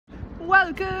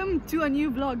Welcome to a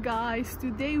new vlog, guys.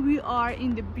 Today we are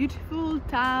in the beautiful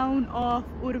town of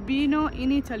Urbino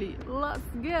in Italy. Let's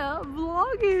get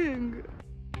vlogging.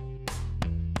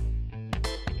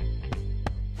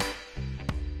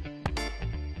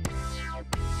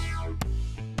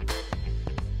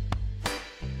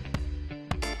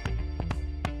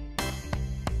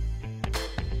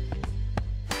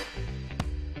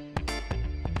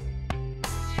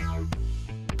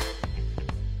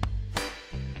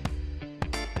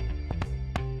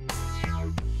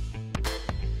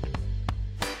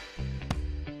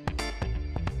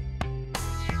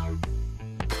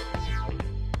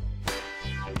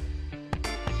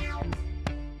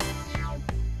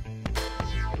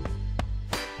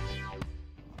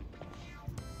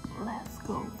 Let's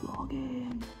go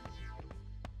vlogging.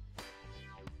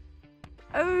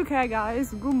 Okay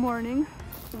guys, good morning.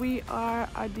 We are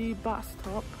at the bus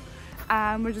stop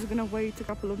and we're just gonna wait a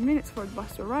couple of minutes for the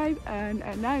bus to arrive, and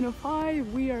at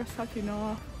 9:05 we are setting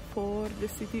off for the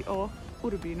city of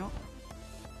Urbino.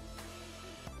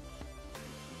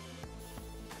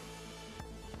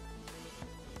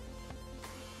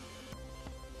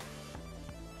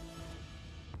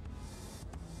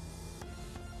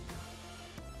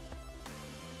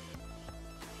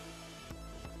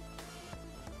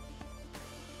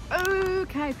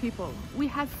 Okay people, we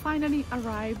have finally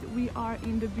arrived. We are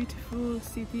in the beautiful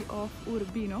city of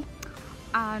Urbino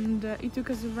and it took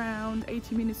us around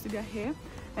 80 minutes to get here,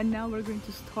 and now we're going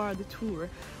to start the tour.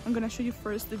 I'm gonna show you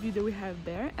first the view that we have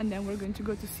there, and then we're going to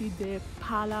go to see the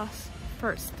palace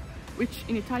first, which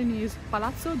in Italian is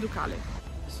Palazzo Ducale.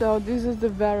 So this is the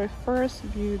very first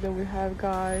view that we have,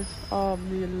 guys, of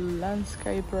the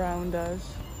landscape around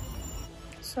us.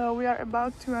 So we are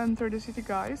about to enter the city,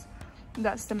 guys.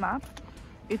 That's the map.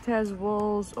 It has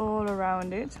walls all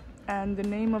around it, and the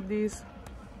name of this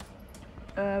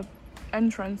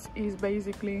entrance is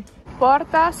basically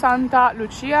Porta Santa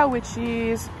Lucia, which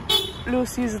is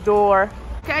Lucy's door.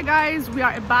 Okay guys, we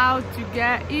are about to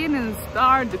get in and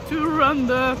start the tour on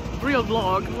the real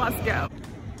vlog. Let's go.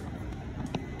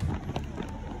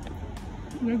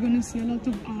 We're gonna see a lot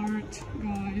of art,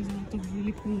 guys, a lot of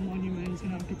really cool monuments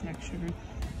and architecture.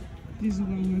 This is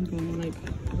where we're going, like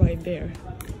right there.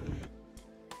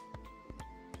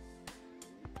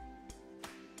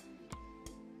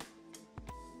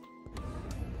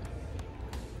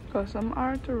 Got some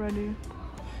art already.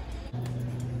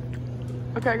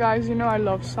 Okay guys, you know I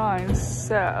love signs,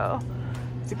 so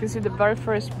as you can see the very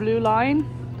first blue line,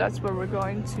 that's where we're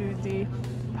going to the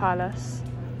palace.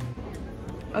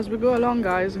 As we go along,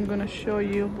 guys, I'm gonna show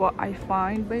you what I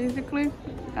find basically,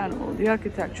 and all the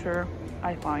architecture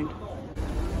I find.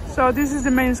 So this is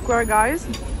the main square, guys,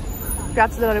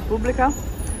 Piazza della Repubblica,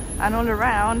 and all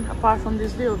around, apart from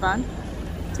this little van,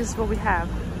 this is what we have.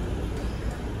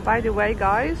 By the way,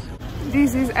 guys,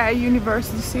 this is a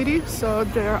university city, so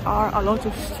there are a lot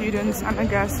of students, and I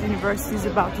guess university is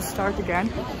about to start again.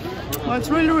 Well,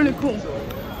 it's really cool.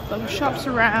 A lot of shops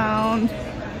around,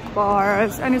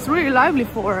 bars, and it's really lively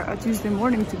for a Tuesday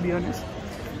morning, to be honest.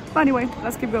 But anyway,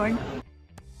 let's keep going.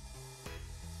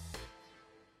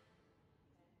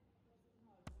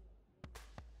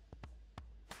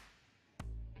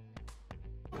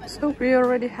 So we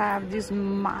already have this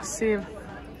massive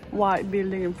white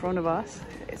building in front of us.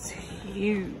 It's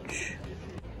huge.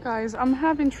 Guys, I'm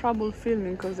having trouble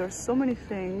filming because there's so many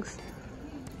things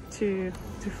to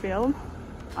film,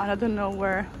 and I don't know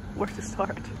where to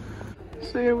start.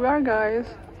 So here we are, guys,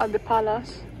 at the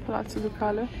palace, Palazzo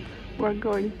Ducale. We're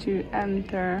going to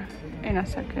enter in a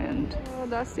second. So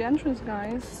that's the entrance,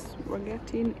 guys. We're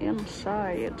getting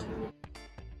inside.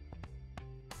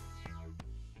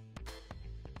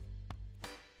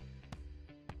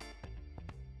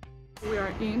 We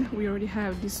are in. We already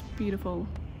have this beautiful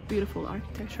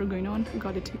architecture going on. We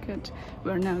got a ticket.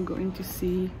 We are now going to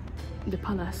see the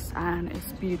palace and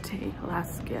its beauty.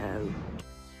 Let's go.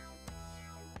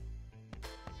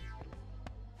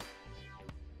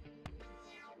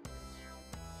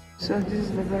 So this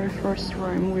is the very first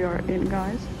room we are in,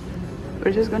 guys.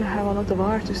 We're just gonna have a lot of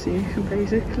art to see,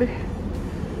 basically.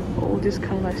 All these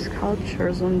kind of like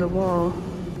sculptures on the wall.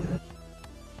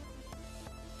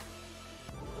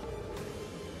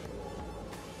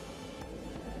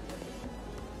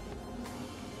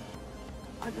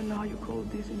 I don't know how you call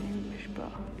this in English,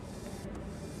 but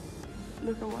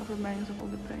look at what remains of all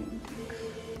the paintings.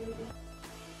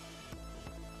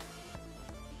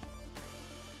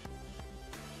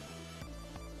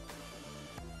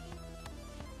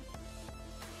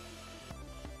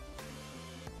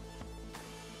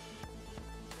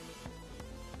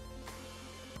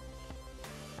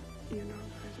 You know,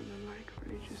 guys, I don't like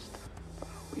religious stuff, but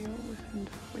we always happened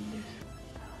with this.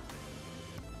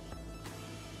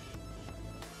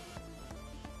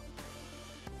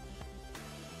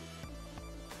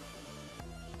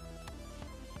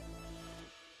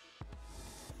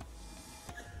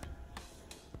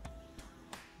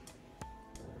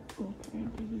 Okay,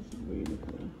 this is really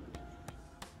cool.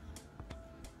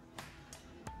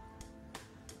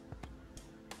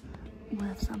 We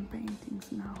have some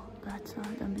paintings now, better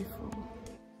than before.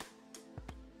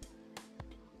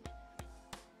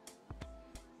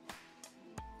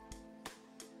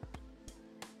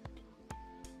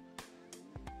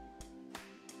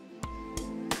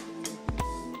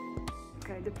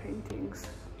 Okay, the paintings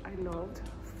I loved,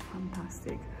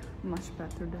 fantastic, much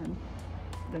better than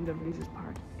the religious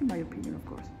part, in my opinion, of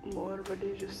course. More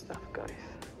religious stuff, guys.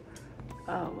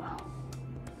 Oh wow.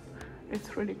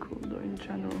 It's really cool though in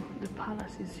general. The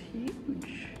palace is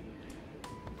huge.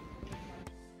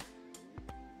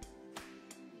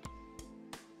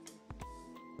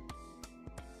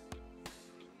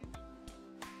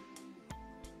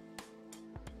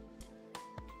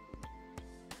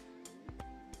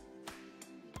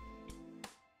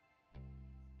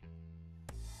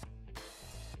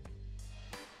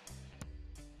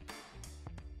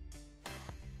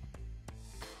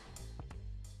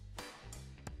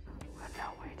 We're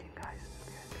now waiting, guys,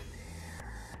 to get there.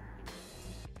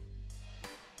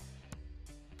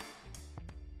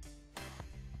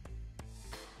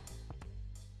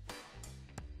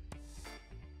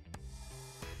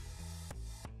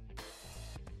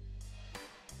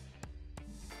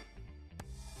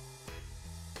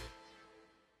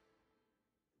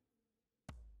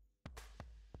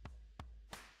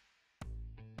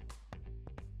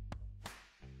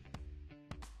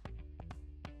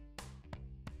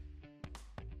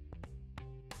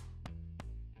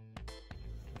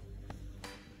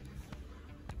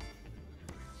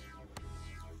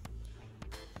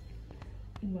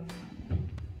 Wow,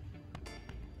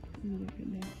 look at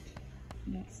that.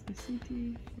 That's the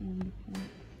city from the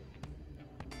park.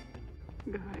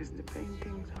 Guys, the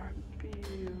paintings are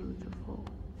beautiful.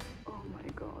 Oh my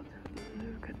god,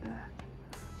 look at that.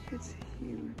 It's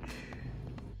huge.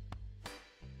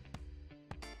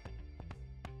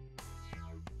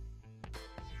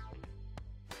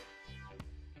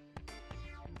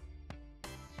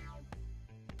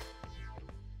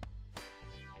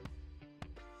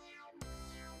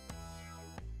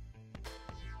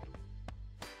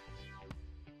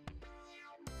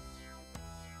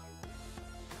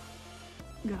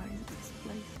 Guys, this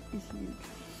place is huge.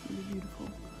 It's really beautiful.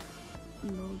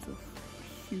 Loads of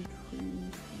huge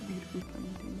rooms, beautiful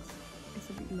paintings. It's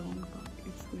a bit long, but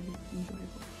it's really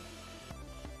enjoyable.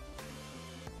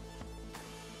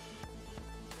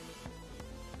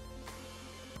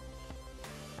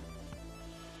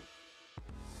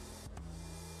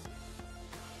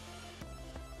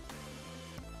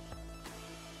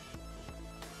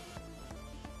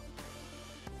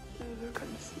 Look at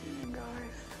the ceiling,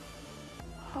 guys.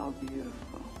 How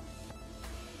beautiful.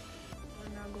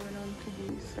 We're now going on to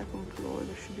the second floor.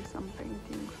 There should be some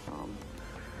paintings from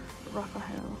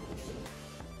Raffaello.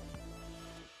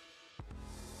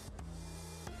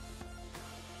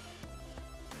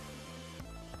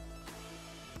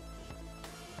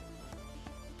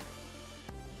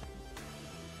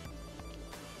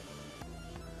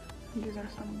 These are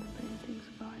some of the paintings,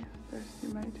 guys. There's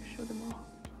too many to show them all.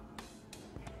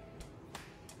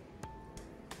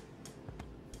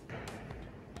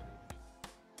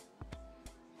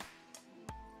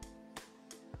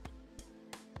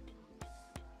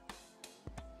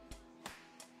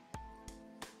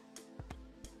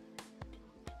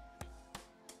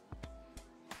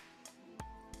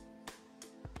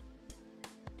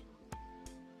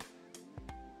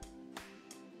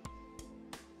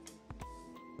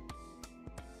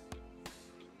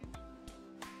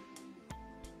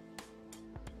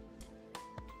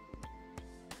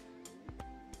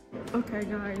 Okay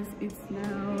guys, it's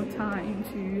now time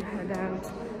to head out.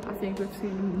 I think we've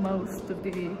seen most of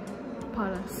the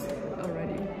palace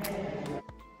already.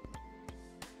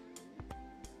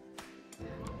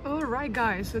 Alright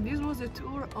guys, so this was a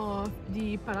tour of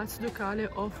the Palazzo Ducale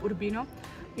of Urbino.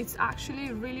 It's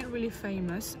actually really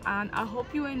famous and I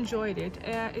hope you enjoyed it.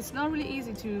 It's not really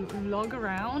easy to vlog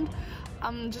around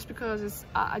just because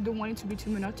I don't want it to be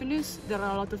too monotonous. There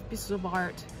are a lot of pieces of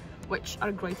art which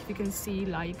are great if you can see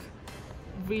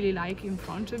really in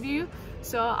front of you.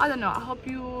 So I don't know, I hope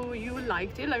you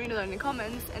liked it. Let me know in the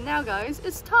comments. And now guys,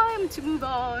 it's time to move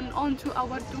on to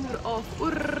our tour of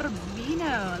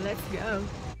Urbino. Let's go.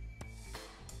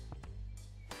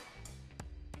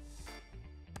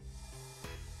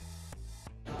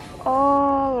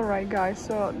 Alright guys,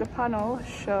 so the panel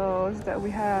shows that we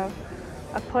have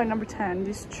at point number 10,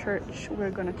 this church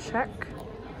we're gonna check.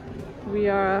 We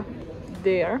are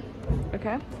there,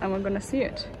 okay, and we're gonna see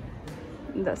it.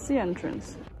 That's the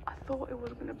entrance. I thought it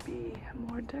was gonna be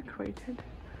more decorated.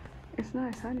 It's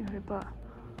nice anyway, but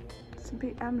it's a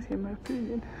bit empty in my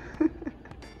opinion.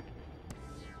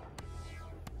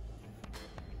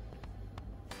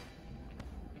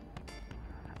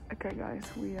 Okay guys,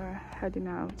 we are heading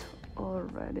out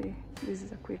already. This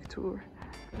is a quick tour.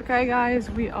 Okay guys,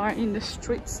 we are in the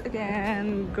streets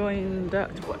again, going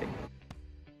that way.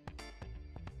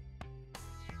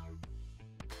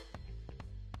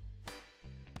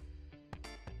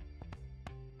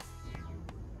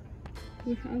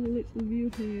 We have a little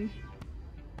view here.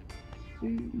 So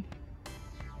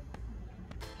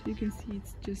you can see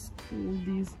it's just all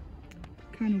these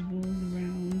kind of walls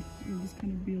around, all these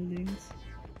kind of buildings.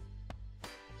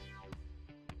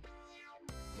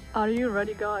 Are you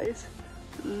ready guys?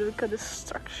 Look at the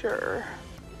structure.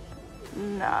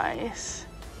 Nice.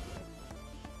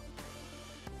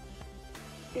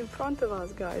 In front of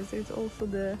us guys, there's also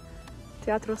the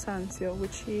Teatro Sanzio,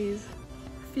 which is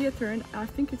theater, and I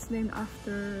think it's named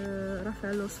after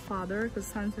Raffaello's father,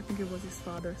 because Sanzio, I think it was his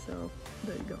father, so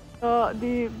there you go.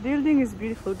 The building is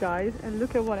beautiful guys, and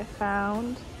look at what I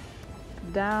found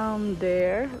down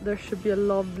there. There should be a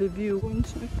lovely view. Go and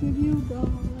check the view guys.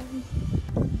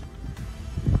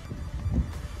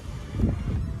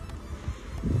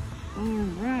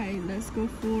 Alright, let's go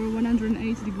for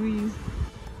 180 degrees.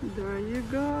 There you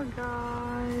go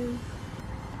guys.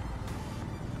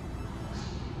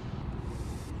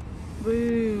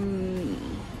 Boom.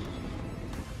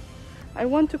 I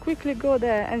want to quickly go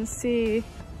there and see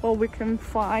what we can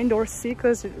find or see,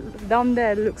 because down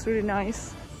there it looks really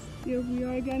nice. Here we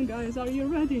are again guys. Are you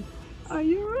ready? Are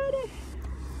you ready?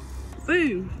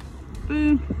 Boom,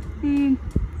 boom, boom,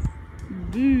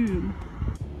 boom.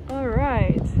 All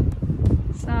right,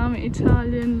 some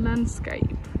Italian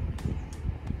landscape.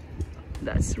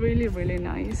 That's really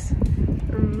nice.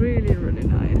 Really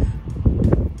nice.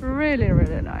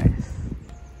 Really nice.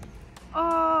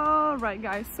 All right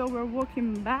guys, so we're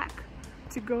walking back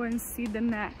to go and see the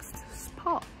next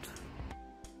spot.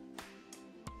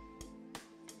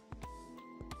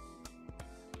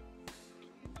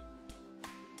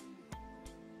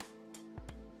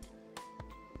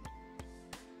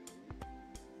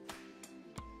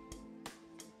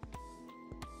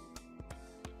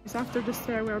 After the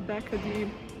stair, we're back at the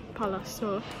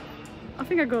Palazzo. I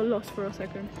think I got lost for a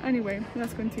second. Anyway,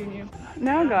 let's continue.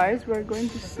 Now guys, we're going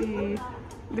to see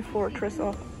the fortress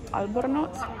of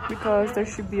Albornoz, because there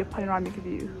should be a panoramic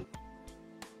view.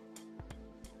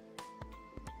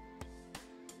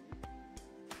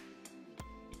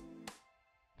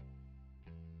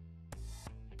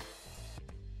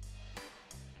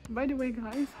 By the way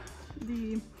guys,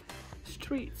 the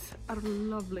streets are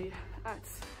lovely.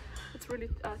 It's really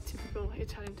a typical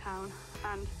Italian town,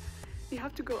 and you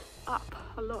have to go up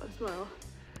a lot as well.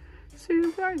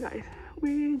 So there guys,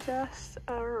 we just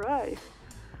arrived.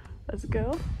 Let's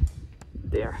go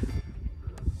there.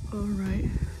 All right.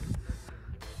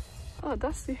 Oh,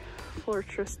 that's the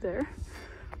fortress there.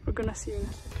 We're gonna see in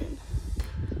a second.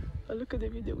 But look at the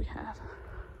view that we have.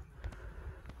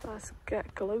 Let's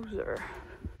get closer.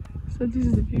 So this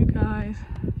is the view guys.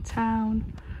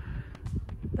 Town.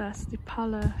 That's the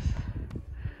palace.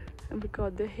 And we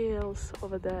got the hills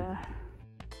over there.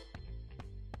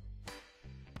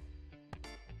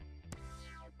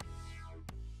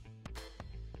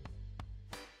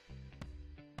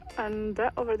 And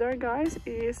that over there guys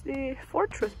is the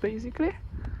fortress basically.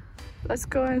 Let's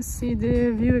go and see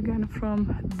the view again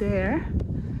from there,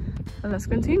 and let's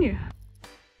continue.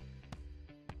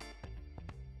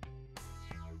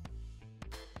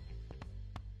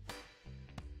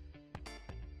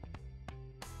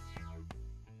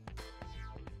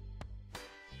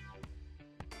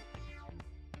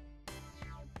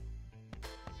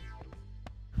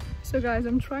 So guys,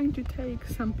 I'm trying to take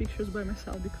some pictures by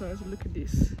myself, because look at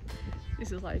this.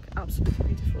 This is like absolutely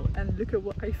beautiful, and look at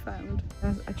what I found.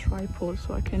 As a tripod,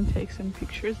 so I can take some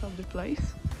pictures of the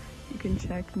place. You can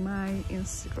check my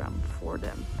Instagram for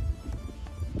them.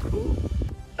 Cool.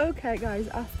 Okay guys,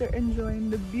 after enjoying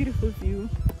the beautiful view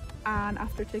and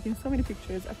after taking so many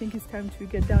pictures, I think it's time to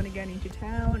get down again into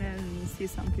town and see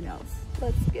something else.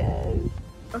 Let's go.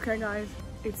 Okay guys,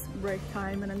 it's break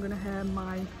time, and I'm gonna have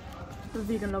my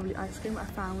vegan lovely ice cream. I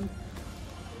found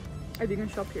a vegan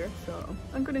shop here, so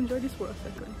I'm gonna enjoy this for a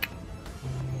second.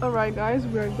 All right guys,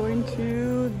 we are going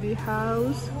to the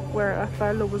house where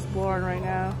Raffaello was born right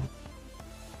now.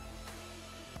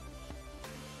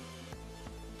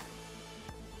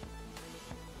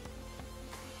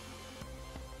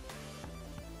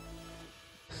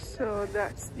 So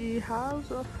that's the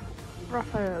house of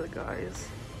Raffaello, guys.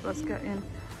 Let's get in.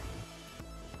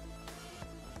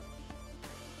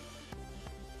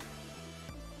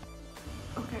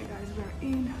 Okay guys, we're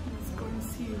in. Let's go and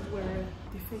see where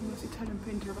the famous Italian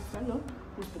painter Raffaello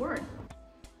was born.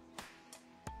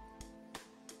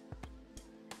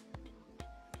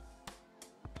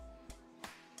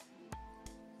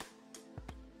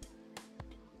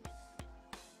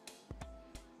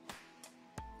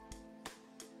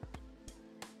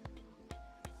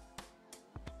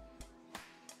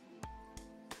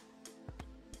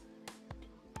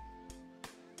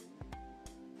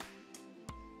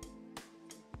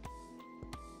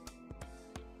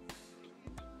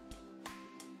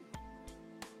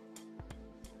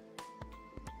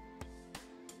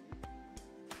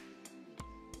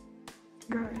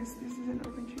 Guys, this is an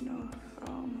Urbino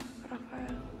from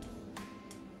Raffaello.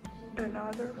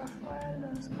 Another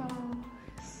Raffaello's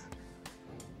house.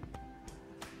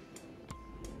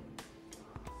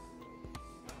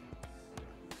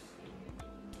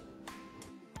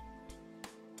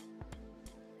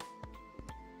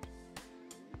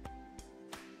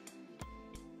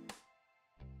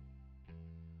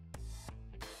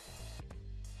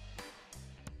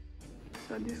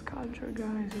 So this sculpture,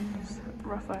 guys, is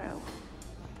Raffaello.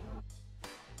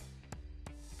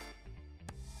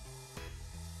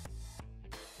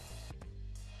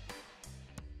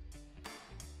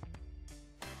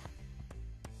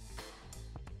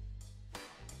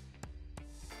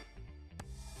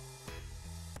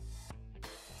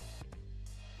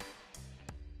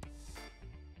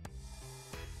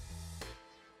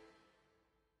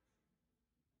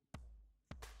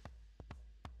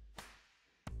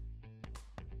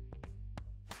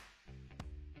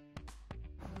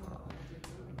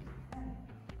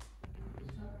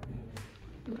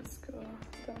 Let's go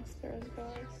downstairs,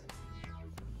 guys.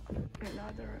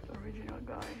 Another original,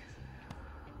 guys.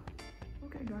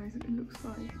 Okay guys, it looks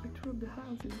like the tour of the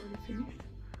house is already finished.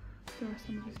 There are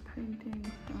some of his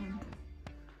paintings and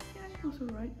yeah, it was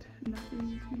alright.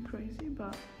 Nothing too crazy,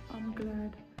 but I'm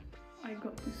glad I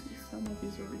got to see some of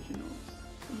his originals.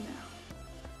 So now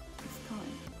it's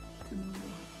time to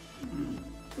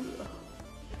move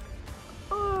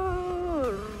on.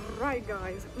 Alright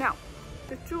guys, now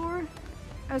the tour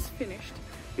has finished.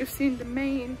 You've seen the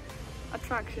main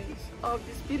attractions of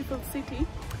this beautiful city,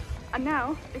 and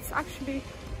now it's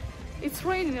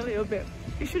raining a little bit.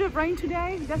 It should have rained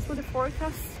today, that's what the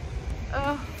forecast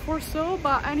foresaw,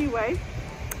 but anyway,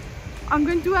 I'm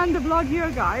going to end the vlog here,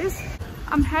 guys.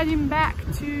 I'm heading back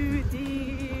to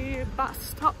the bus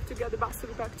stop to get the bus to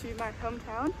go back to my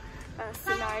hometown.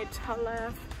 Tonight I'll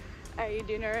have a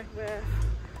dinner with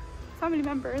family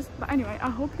members. But anyway, I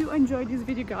hope you enjoyed this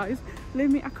video, guys. Leave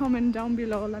me a comment down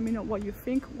below, let me know what you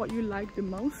think, what you like the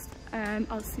most, and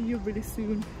I'll see you really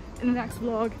soon in the next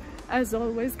vlog as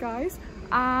always, guys.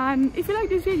 And if you like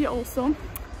this video also,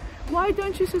 why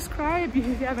don't you subscribe if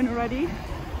you haven't already,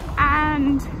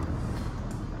 and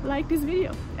like this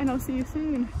video, and I'll see you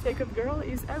soon. Jacob Girl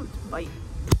is out. Bye.